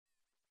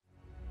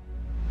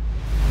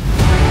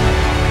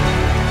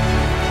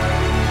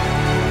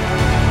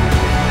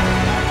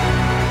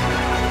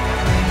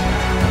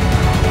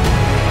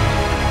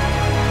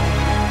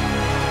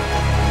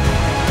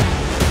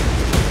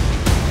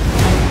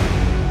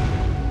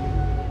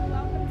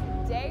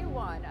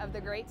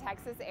the Great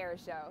Texas Air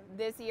Show.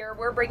 This year,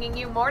 we're bringing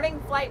you Morning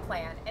Flight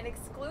Plan, an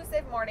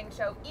exclusive morning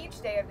show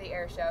each day of the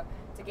Air Show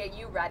to get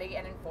you ready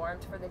and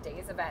informed for the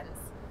day's events.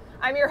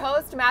 I'm your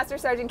host, Master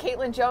Sergeant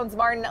Caitlin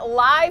Jones-Martin,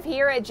 live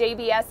here at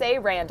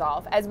JBSA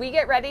Randolph as we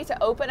get ready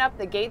to open up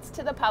the gates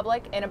to the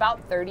public in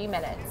about 30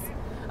 minutes.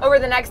 Over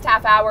the next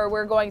half hour,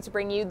 we're going to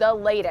bring you the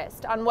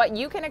latest on what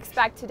you can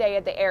expect today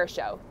at the Air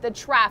Show, the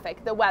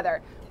traffic, the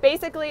weather,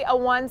 basically a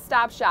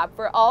one-stop shop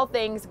for all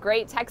things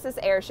Great Texas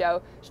Air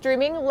Show,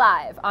 streaming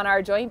live on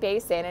our Joint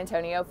Base San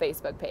Antonio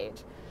Facebook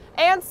page.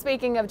 And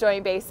speaking of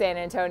Joint Base San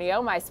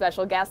Antonio, my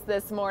special guests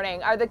this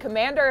morning are the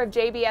commander of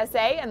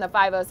JBSA and the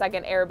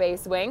 502nd Air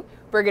Base Wing,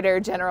 Brigadier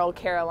General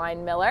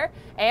Caroline Miller,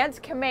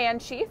 and Command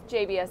Chief,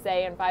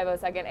 JBSA and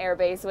 502nd Air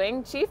Base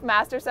Wing, Chief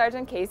Master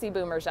Sergeant Casey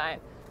Boomershine.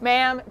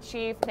 Ma'am,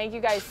 Chief, thank you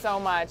guys so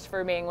much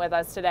for being with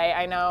us today.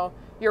 I know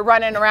you're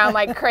running around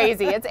like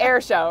crazy. It's Air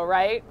Show,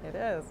 right? It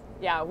is.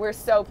 Yeah, we're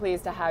so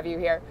pleased to have you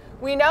here.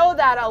 We know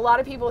that a lot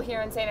of people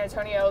here in San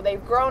Antonio,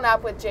 they've grown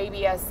up with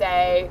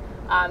JBSA.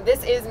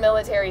 This is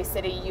Military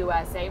City,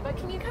 USA, but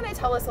can you kind of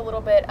tell us a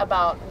little bit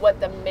about what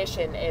the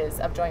mission is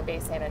of Joint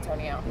Base San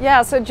Antonio?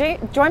 Yeah, so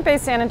Joint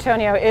Base San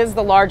Antonio is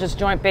the largest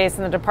joint base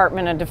in the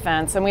Department of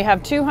Defense, and we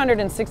have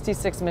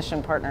 266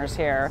 mission partners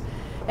here.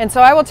 And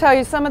so I will tell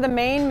you some of the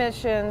main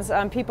missions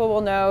people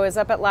will know is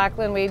up at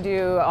Lackland. We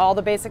do all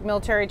the basic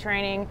military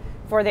training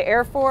for the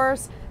Air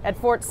Force. At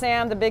Fort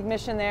Sam, the big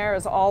mission there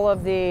is all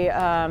of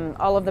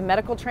the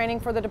medical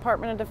training for the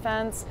Department of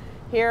Defense.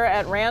 Here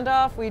at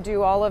Randolph, we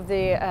do all of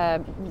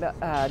the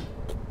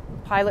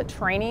pilot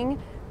training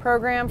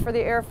program for the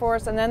Air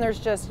Force. And then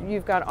there's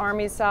you've got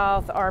Army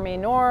South, Army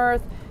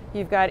North,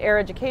 you've got Air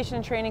Education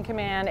and Training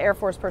Command, Air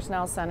Force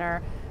Personnel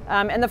Center.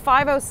 And the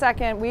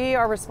 502nd, we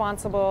are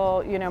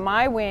responsible,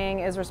 my wing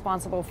is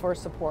responsible for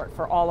support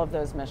for all of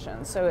those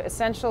missions. So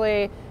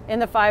essentially, in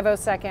the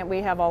 502nd,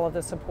 we have all of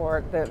the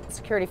support, the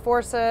security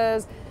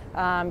forces,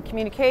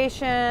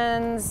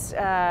 communications,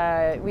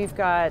 we've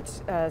got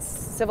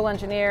civil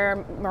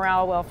engineer,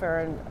 morale,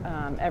 welfare,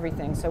 and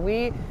everything. So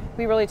we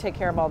really take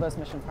care of all those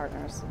mission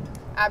partners.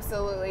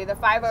 Absolutely. The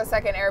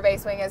 502nd Air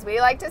Base Wing, as we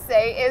like to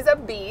say, is a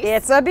beast.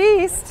 It's a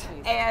beast.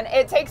 And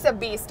it takes a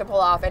beast to pull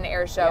off an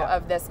air show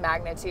of this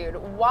magnitude.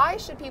 Why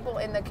should people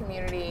in the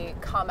community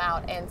come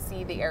out and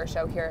see the air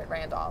show here at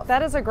Randolph?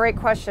 That is a great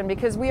question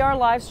because we are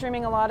live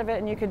streaming a lot of it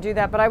and you could do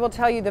that. But I will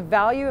tell you the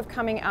value of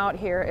coming out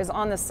here is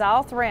on the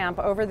south ramp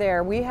over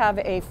there. We have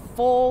a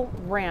full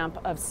ramp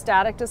of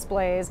static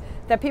displays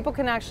that people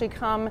can actually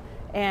come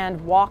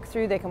and walk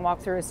through. They can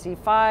walk through a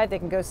C-5, they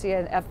can go see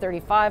an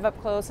F-35 up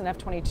close, an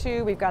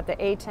F-22. We've got the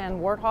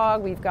A-10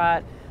 Warthog, we've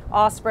got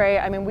Osprey.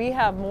 I mean, we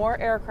have more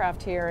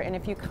aircraft here, and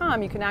if you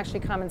come, you can actually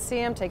come and see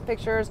them, take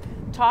pictures,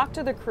 talk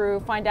to the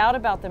crew, find out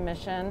about the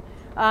mission.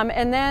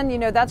 And then,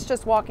 that's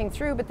just walking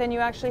through, but then you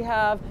actually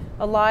have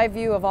a live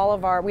view of all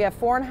of we have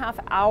 4.5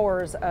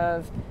 hours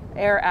of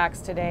air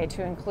acts today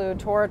to include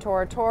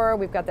Tora.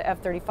 We've got the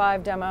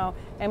F-35 demo,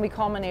 and we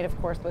culminate, of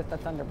course, with the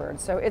Thunderbird.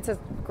 So it's a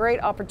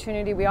great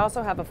opportunity. We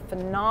also have a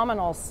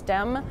phenomenal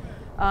STEM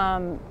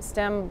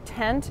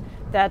tent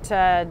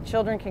that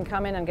children can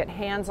come in and get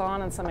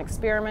hands-on on some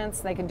experiments.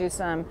 They can do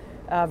some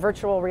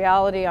virtual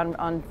reality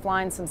on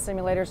flying some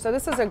simulators. So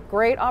this is a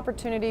great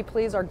opportunity.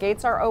 Please, our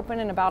gates are open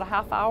in about a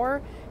half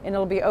hour, and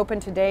it'll be open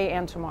today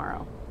and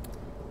tomorrow.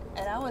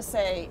 And I would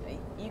say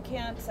you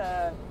can't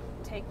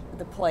take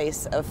the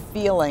place of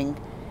feeling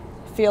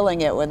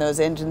it when those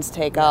engines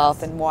take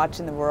off and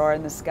watching the roar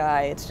in the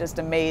sky. It's just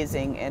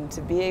amazing. And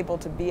to be able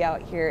to be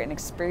out here and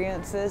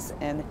experience this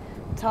and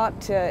talk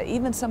to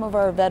even some of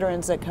our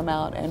veterans that come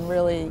out and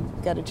really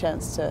get a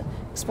chance to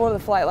explore the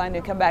flight line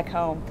and come back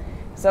home.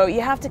 So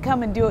you have to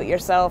come and do it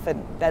yourself,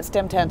 and that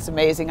STEM tent's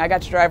amazing. I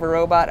got to drive a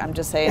robot. I'm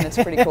just saying,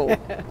 it's pretty cool.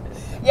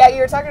 Yeah, you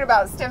were talking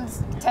about STEM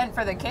tent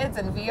for the kids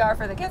and VR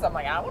for the kids. I'm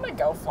like, I want to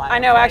go fly. I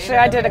know, actually,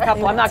 I did a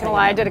couple. I'm not going to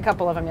lie, I did a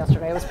couple of them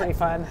yesterday. It was pretty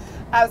fun.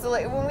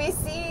 Absolutely. When we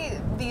see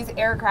these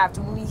aircraft,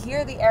 when we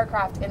hear the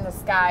aircraft in the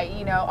sky,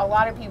 a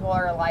lot of people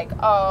are like,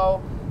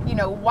 oh,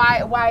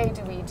 why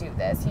do we do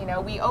this?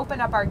 We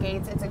open up our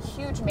gates. It's a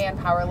huge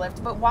manpower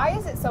lift, but why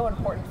is it so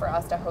important for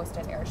us to host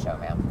an air show,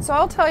 ma'am? So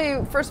I'll tell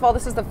you, first of all,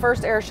 this is the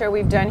first air show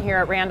we've done here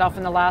at Randolph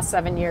in the last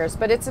 7 years,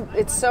 but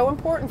it's so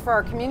important for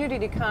our community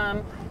to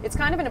come. It's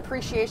kind of an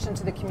appreciation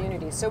to the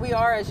community. So we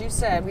are, as you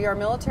said, we are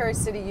Military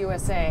City,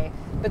 USA,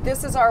 but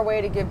this is our way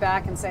to give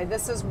back and say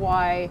this is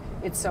why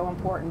it's so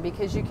important,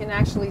 because you can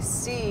actually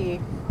see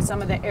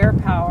some of the air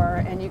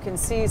power and you can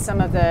see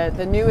some of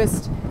the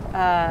newest,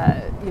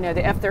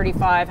 the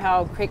F-35,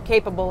 how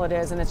capable it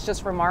is, and it's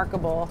just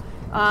remarkable.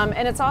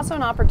 And it's also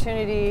an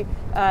opportunity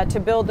to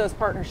build those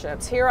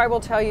partnerships. Here I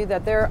will tell you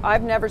that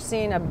I've never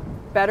seen a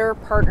better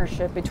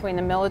partnership between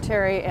the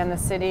military and the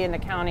city and the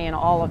county and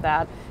all of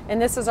that.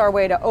 And this is our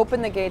way to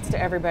open the gates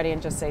to everybody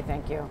and just say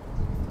thank you.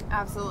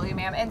 Absolutely,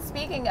 ma'am. And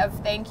speaking of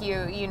thank you,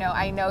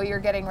 I know you're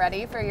getting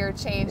ready for your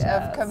change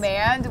of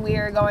command. We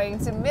are going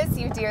to miss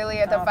you dearly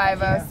at the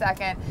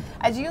 502nd.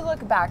 As you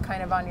look back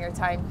kind of on your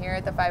time here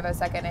at the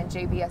 502nd and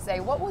JBSA,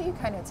 what will you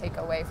kind of take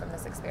away from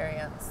this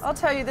experience? I'll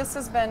tell you, this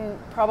has been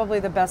probably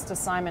the best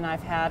assignment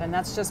I've had, and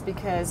that's just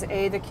because,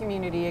 the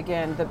community,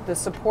 again, the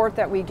support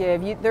that we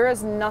give. There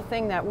is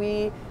nothing that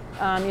we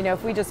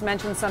if we just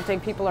mention something,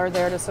 people are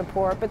there to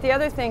support. But the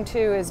other thing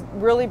too is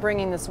really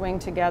bringing this wing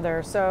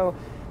together. So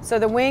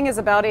the wing is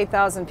about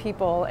 8,000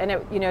 people, and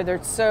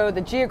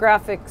the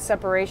geographic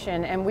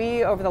separation. And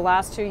we, over the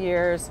last 2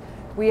 years,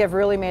 we have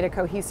really made a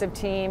cohesive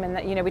team. And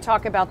that, we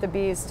talk about the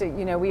beast.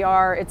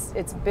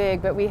 It's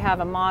big, but we have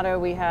a motto.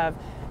 We have,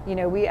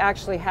 we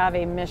actually have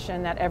a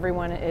mission that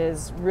everyone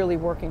is really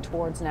working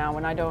towards now.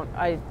 And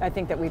I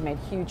think that we've made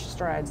huge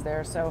strides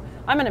there. So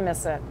I'm going to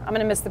miss it. I'm going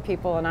to miss the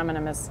people, and I'm going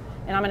to miss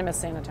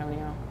San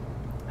Antonio.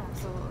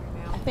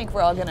 I think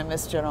we're all going to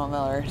miss General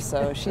Miller.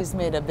 So she's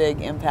made a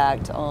big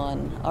impact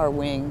on our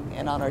wing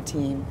and on our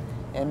team,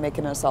 and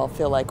making us all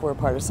feel like we're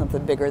part of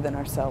something bigger than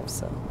ourselves.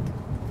 So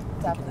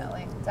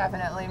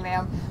Definitely,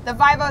 ma'am. The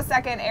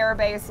 502nd Air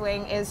Base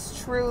Wing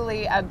is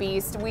truly a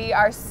beast. We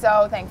are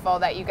so thankful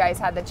that you guys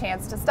had the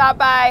chance to stop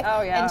by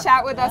and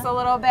chat with us a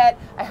little bit.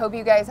 I hope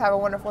you guys have a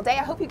wonderful day.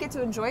 I hope you get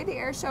to enjoy the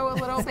air show a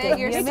little bit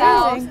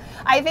yourselves.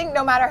 I think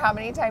no matter how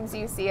many times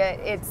you see it,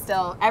 it's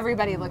still,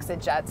 everybody looks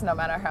at jets no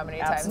matter how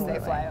many times they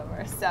fly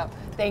over. So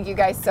thank you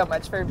guys so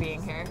much for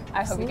being here.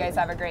 I hope you guys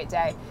have a great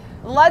day.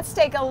 Let's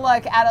take a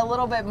look at a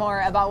little bit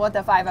more about what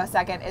the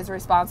 502nd is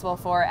responsible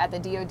for at the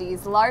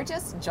DoD's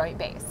largest joint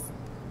base.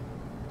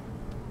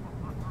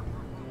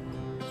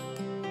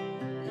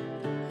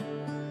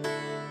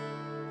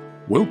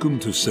 Welcome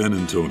to San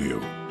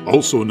Antonio,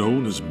 also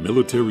known as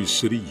Military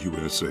City,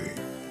 USA,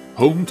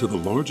 home to the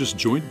largest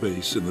joint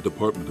base in the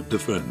Department of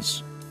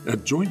Defense.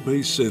 At Joint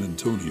Base San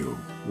Antonio,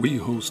 we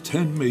host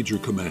 10 major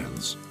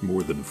commands,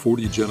 more than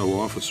 40 general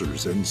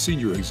officers and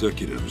senior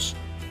executives,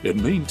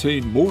 and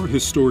maintain more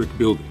historic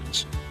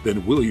buildings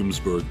than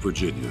Williamsburg,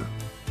 Virginia.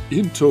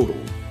 In total,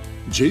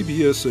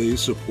 JBSA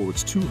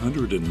supports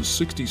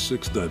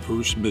 266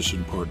 diverse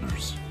mission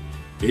partners,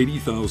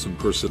 80,000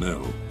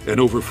 personnel, and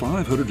over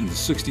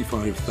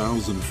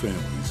 565,000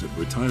 families and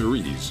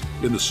retirees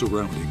in the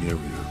surrounding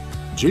area.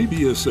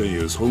 JBSA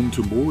is home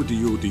to more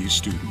DoD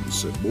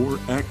students and more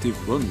active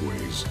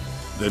runways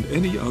than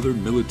any other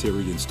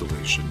military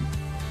installation.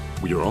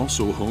 We are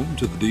also home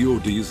to the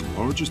DoD's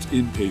largest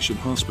inpatient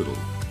hospital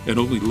and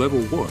only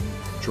Level 1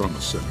 trauma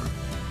center.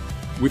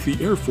 With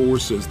the Air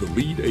Force as the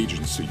lead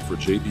agency for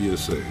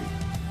JBSA,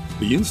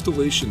 the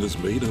installation is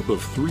made up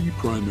of 3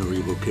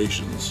 primary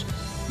locations: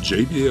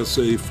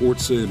 JBSA Fort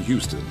Sam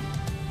Houston,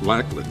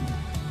 Lackland,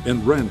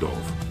 and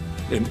Randolph,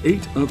 and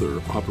 8 other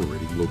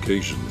operating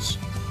locations.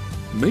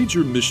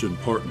 Major mission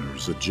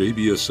partners at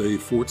JBSA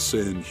Fort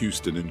Sam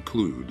Houston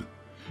include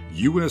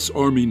U.S.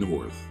 Army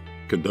North,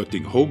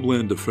 conducting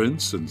homeland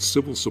defense and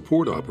civil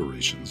support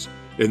operations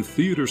and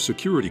theater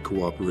security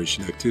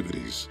cooperation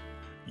activities;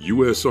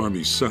 U.S.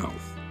 Army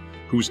South,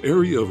 whose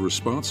area of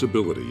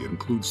responsibility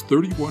includes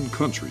 31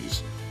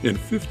 countries and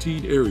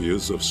 15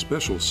 areas of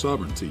special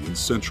sovereignty in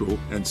Central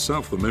and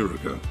South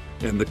America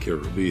and the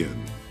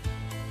Caribbean;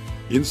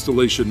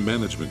 Installation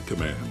Management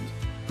Command,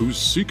 whose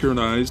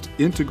synchronized,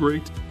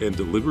 integrate, and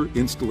deliver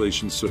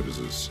installation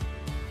services;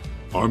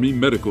 Army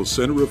Medical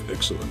Center of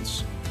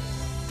Excellence,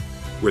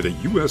 where the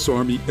U.S.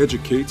 Army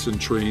educates and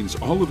trains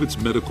all of its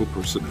medical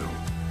personnel;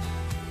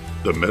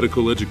 the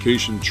Medical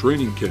Education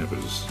Training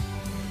Campus,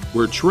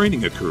 where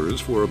training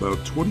occurs for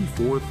about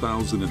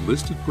 24,000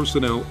 enlisted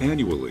personnel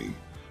annually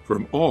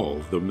from all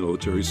the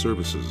military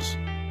services;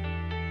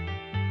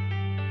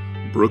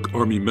 Brooke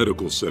Army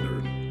Medical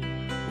Center,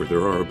 where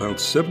there are about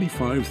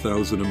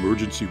 75,000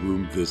 emergency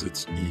room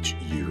visits each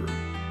year;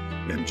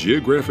 and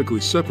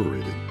geographically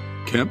separated,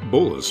 Camp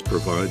Bolus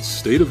provides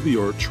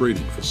state-of-the-art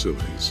training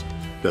facilities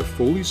that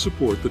fully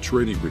support the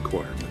training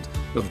requirement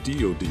of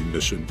DoD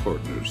mission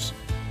partners.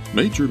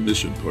 Major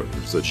mission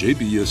partners at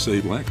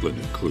JBSA Lackland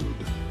include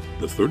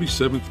the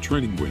 37th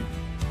Training Wing,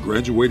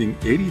 graduating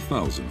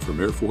 80,000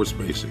 from Air Force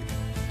Basic,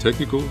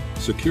 Technical,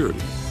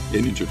 Security,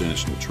 and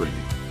International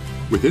Training.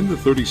 Within the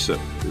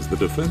 37th is the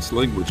Defense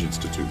Language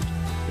Institute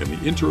and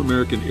the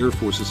Inter-American Air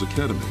Forces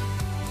Academy.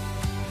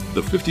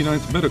 The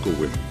 59th Medical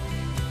Wing,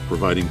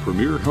 providing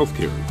premier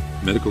healthcare,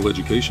 medical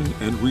education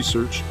and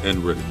research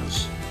and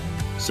readiness.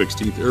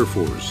 16th Air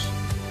Force,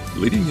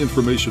 leading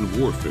information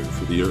warfare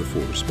for the Air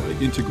Force by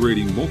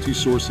integrating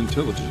multi-source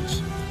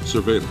intelligence,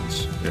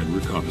 surveillance, and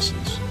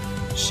reconnaissance,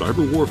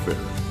 cyber warfare,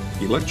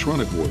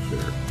 electronic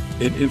warfare,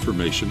 and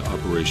information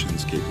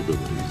operations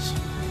capabilities.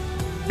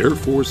 Air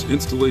Force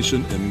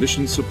Installation and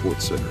Mission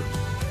Support Center,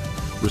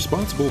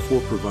 responsible for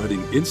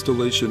providing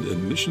installation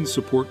and mission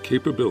support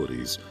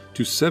capabilities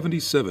to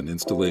 77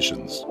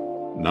 installations,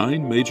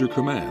 9 major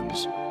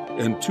commands,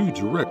 and 2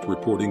 direct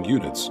reporting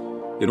units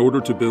in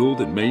order to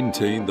build and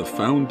maintain the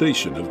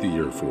foundation of the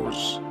Air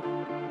Force.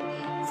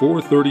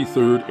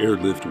 433rd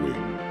Airlift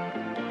Wing,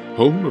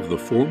 home of the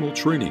formal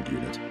training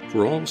unit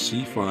for all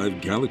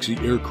C-5 Galaxy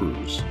air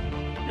crews,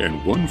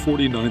 and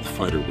 149th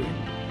Fighter Wing,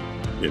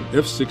 an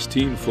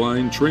F-16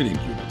 flying training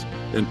unit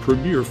and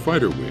premier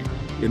fighter wing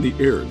in the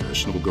Air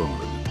National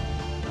Guard.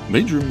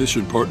 Major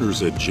mission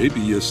partners at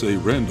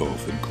JBSA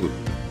Randolph include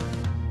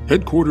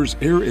Headquarters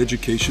Air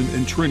Education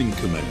and Training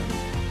Command,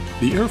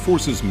 the Air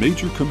Force's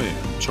major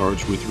command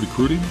charged with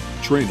recruiting,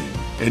 training,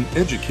 and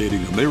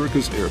educating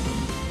America's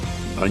airmen.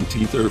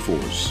 19th Air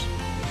Force,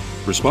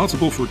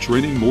 responsible for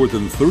training more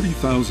than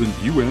 30,000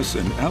 U.S.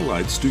 and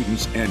Allied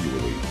students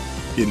annually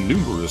in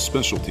numerous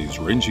specialties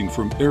ranging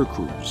from air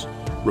crews,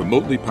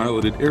 remotely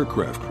piloted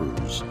aircraft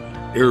crews,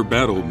 air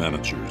battle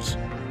managers,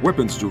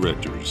 weapons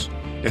directors,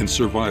 and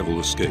survival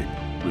escape,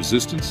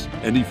 resistance,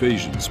 and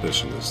evasion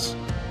specialists.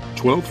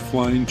 12th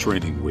Flying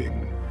Training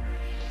Wing,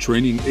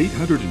 training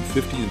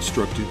 850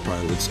 instructor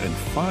pilots and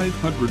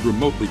 500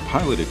 remotely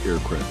piloted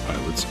aircraft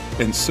pilots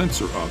and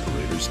sensor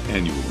operators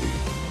annually.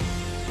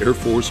 Air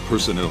Force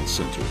Personnel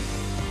Center,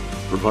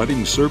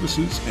 providing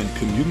services and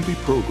community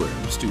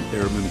programs to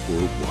airmen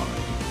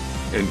worldwide.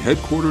 And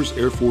Headquarters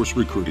Air Force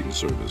Recruiting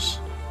Service,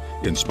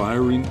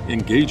 inspiring,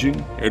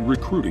 engaging, and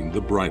recruiting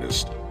the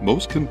brightest,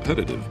 most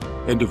competitive,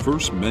 and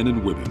diverse men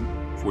and women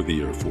for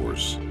the Air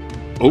Force.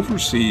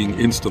 Overseeing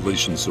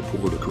installation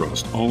support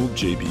across all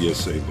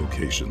JBSA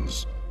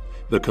locations.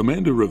 The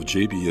commander of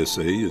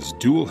JBSA is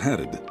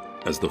dual-hatted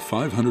as the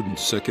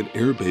 502nd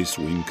Air Base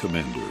Wing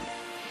Commander.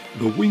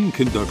 The wing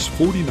conducts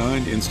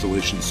 49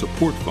 installation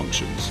support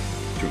functions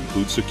to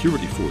include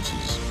security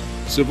forces,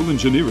 civil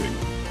engineering,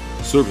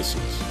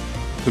 services,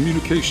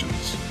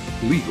 communications,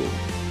 legal,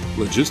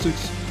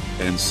 logistics,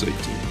 and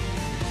safety.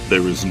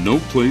 There is no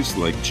place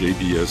like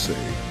JBSA,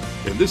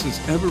 and this is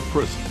ever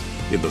present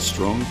in the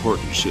strong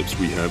partnerships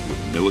we have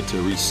with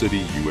Military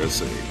City,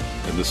 USA,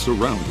 and the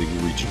surrounding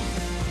region.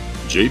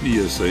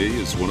 JBSA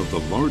is one of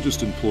the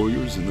largest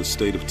employers in the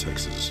state of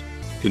Texas,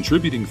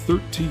 contributing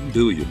 $13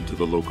 billion to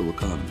the local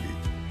economy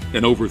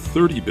and over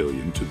 $30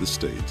 billion to the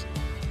state.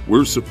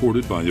 We're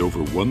supported by over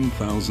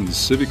 1,000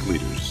 civic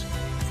leaders,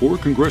 4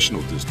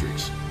 congressional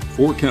districts,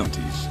 4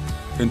 counties,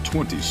 and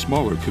 20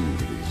 smaller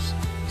communities.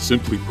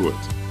 Simply put,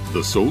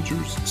 the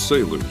soldiers,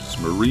 sailors,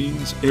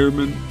 Marines,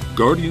 airmen,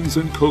 guardians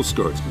and Coast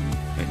Guardsmen,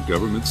 and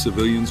government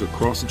civilians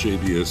across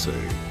JBSA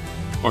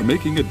are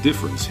making a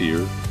difference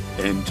here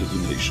and to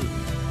the nation.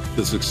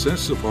 The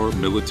success of our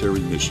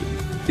military mission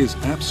is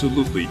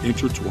absolutely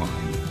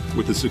intertwined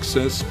with the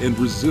success and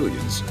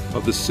resilience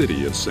of the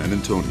city of San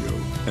Antonio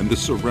and the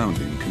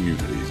surrounding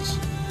communities.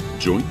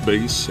 Joint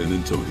Base San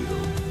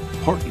Antonio,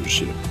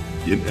 partnership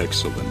in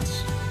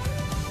excellence.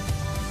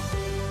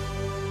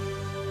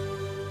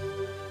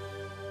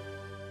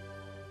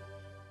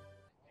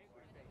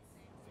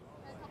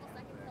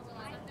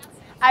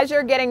 As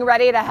you're getting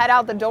ready to head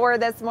out the door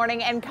this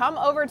morning and come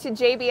over to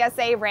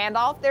JBSA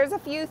Randolph, there's a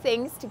few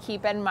things to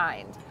keep in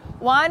mind.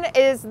 One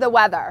is the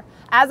weather.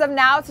 As of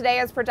now, today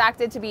is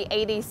projected to be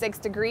 86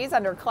 degrees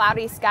under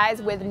cloudy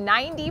skies with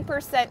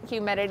 90%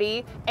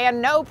 humidity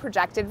and no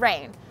projected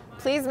rain.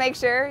 Please make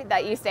sure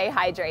that you stay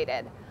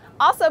hydrated.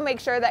 Also, make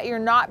sure that you're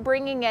not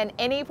bringing in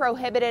any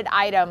prohibited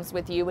items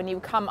with you when you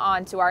come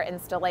on to our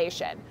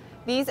installation.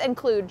 These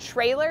include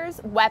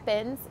trailers,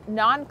 weapons,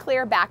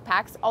 non-clear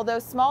backpacks, although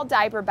small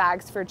diaper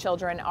bags for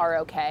children are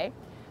okay,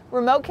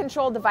 remote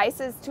control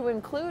devices to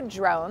include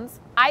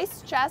drones,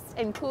 ice chests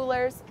and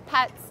coolers,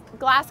 pets,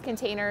 glass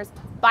containers,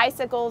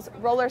 bicycles,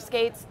 roller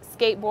skates,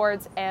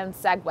 skateboards, and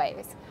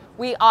segways.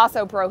 We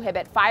also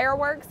prohibit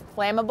fireworks,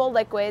 flammable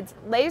liquids,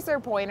 laser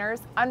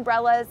pointers,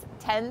 umbrellas,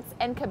 tents,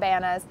 and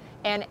cabanas,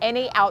 and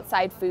any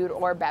outside food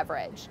or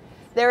beverage.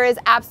 There is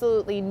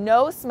absolutely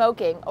no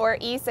smoking or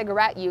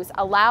e-cigarette use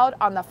allowed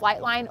on the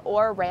flight line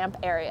or ramp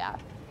area.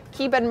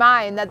 Keep in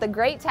mind that the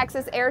Great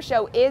Texas Air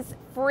Show is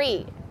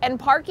free and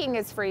parking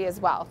is free as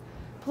well.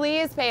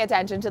 Please pay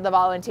attention to the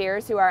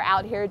volunteers who are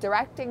out here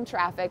directing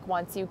traffic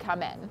once you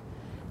come in.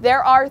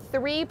 There are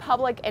 3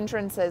 public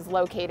entrances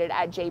located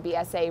at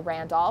JBSA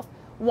Randolph,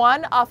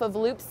 one off of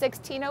Loop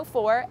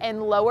 1604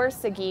 and Lower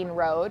Seguin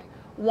Road,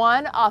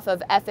 one off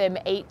of FM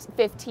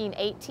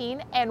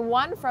 1518, and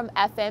one from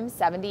FM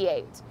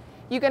 78.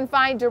 You can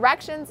find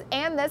directions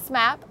and this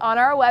map on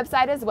our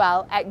website as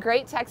well at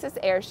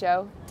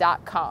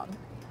greattexasairshow.com.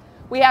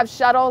 We have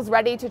shuttles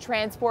ready to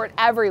transport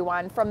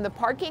everyone from the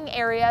parking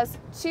areas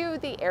to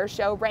the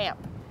airshow ramp.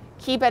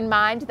 Keep in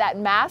mind that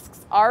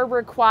masks are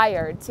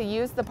required to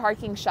use the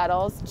parking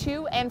shuttles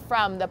to and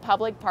from the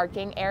public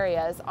parking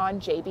areas on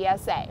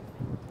JBSA.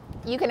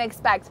 You can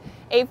expect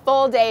a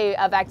full day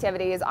of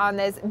activities on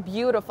this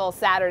beautiful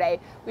Saturday.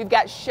 We've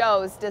got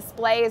shows,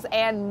 displays,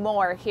 and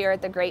more here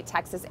at the Great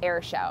Texas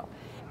Air Show.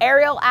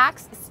 Aerial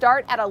acts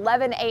start at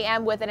 11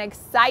 a.m. with an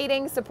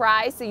exciting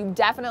surprise, so you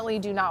definitely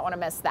do not want to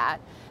miss that.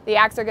 The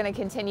acts are going to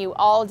continue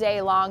all day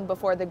long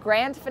before the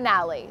grand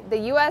finale. The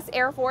U.S.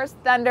 Air Force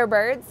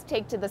Thunderbirds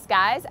take to the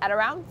skies at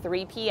around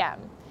 3 p.m.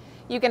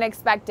 You can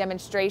expect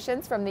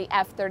demonstrations from the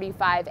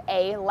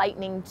F-35A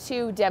Lightning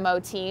II demo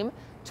team,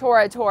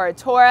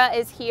 Tora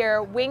is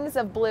here, Wings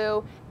of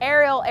Blue,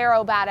 aerial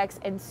aerobatics,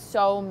 and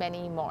so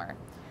many more.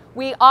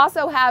 We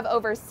also have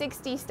over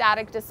 60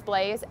 static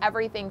displays,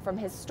 everything from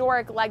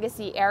historic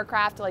legacy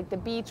aircraft like the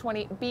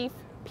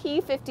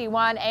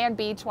P-51 and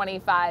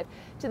B-25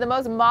 to the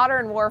most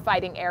modern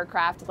warfighting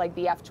aircraft like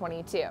the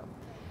F-22.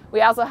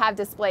 We also have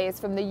displays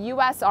from the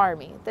U.S.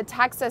 Army, the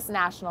Texas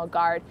National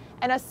Guard,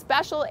 and a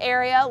special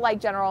area, like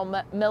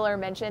General Miller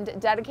mentioned,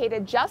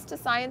 dedicated just to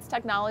science,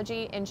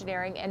 technology,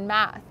 engineering, and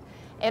math.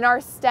 In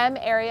our STEM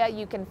area,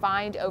 you can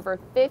find over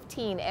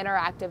 15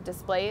 interactive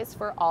displays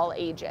for all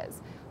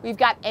ages. We've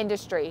got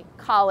industry,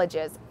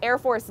 colleges, Air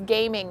Force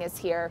gaming is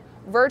here,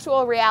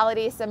 virtual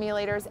reality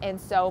simulators, and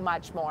so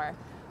much more.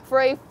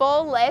 For a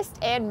full list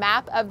and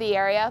map of the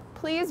area,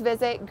 please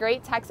visit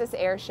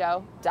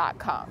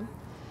GreatTexasAirShow.com.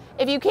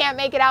 If you can't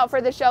make it out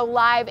for the show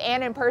live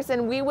and in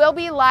person, we will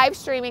be live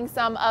streaming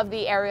some of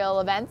the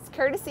aerial events,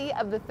 courtesy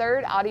of the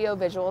 3rd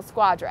Audiovisual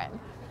Squadron.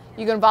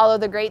 You can follow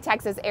the Great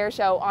Texas Air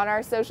Show on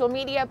our social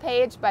media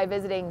page by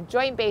visiting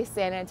Joint Base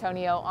San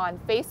Antonio on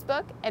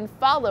Facebook and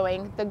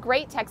following the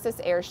Great Texas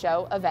Air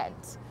Show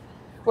event.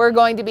 We're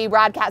going to be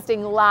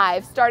broadcasting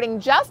live starting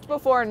just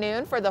before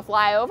noon for the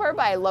flyover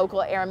by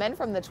local airmen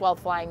from the 12th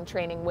Flying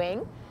Training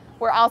Wing.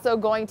 We're also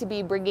going to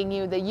be bringing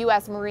you the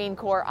U.S. Marine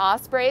Corps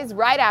Ospreys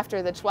right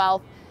after the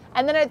 12th.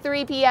 And then at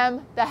 3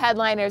 p.m., the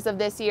headliners of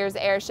this year's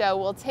air show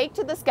will take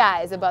to the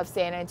skies above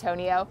San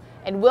Antonio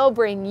and will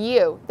bring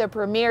you the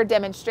premier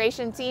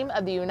demonstration team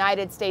of the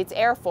United States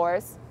Air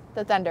Force,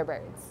 the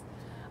Thunderbirds.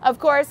 Of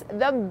course,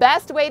 the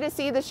best way to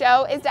see the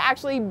show is to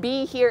actually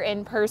be here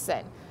in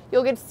person.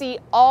 You'll get to see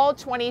all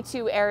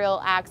 22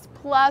 aerial acts,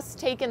 plus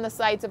take in the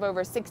sights of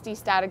over 60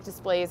 static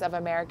displays of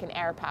American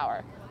air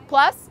power.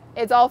 Plus,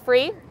 it's all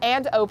free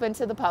and open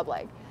to the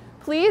public.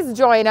 Please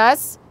join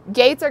us.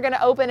 Gates are going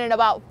to open in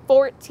about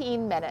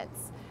 14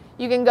 minutes.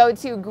 You can go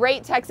to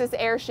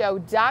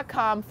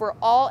GreatTexasAirShow.com for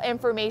all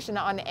information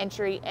on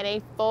entry and a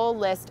full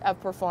list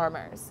of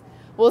performers.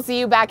 We'll see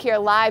you back here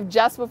live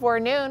just before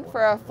noon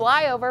for a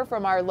flyover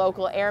from our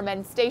local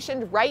airmen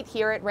stationed right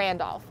here at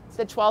Randolph,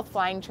 the 12th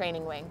Flying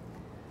Training Wing.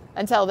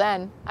 Until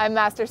then, I'm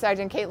Master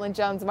Sergeant Caitlin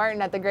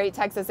Jones-Martin at the Great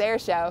Texas Air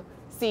Show.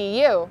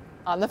 See you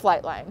on the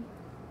flight line.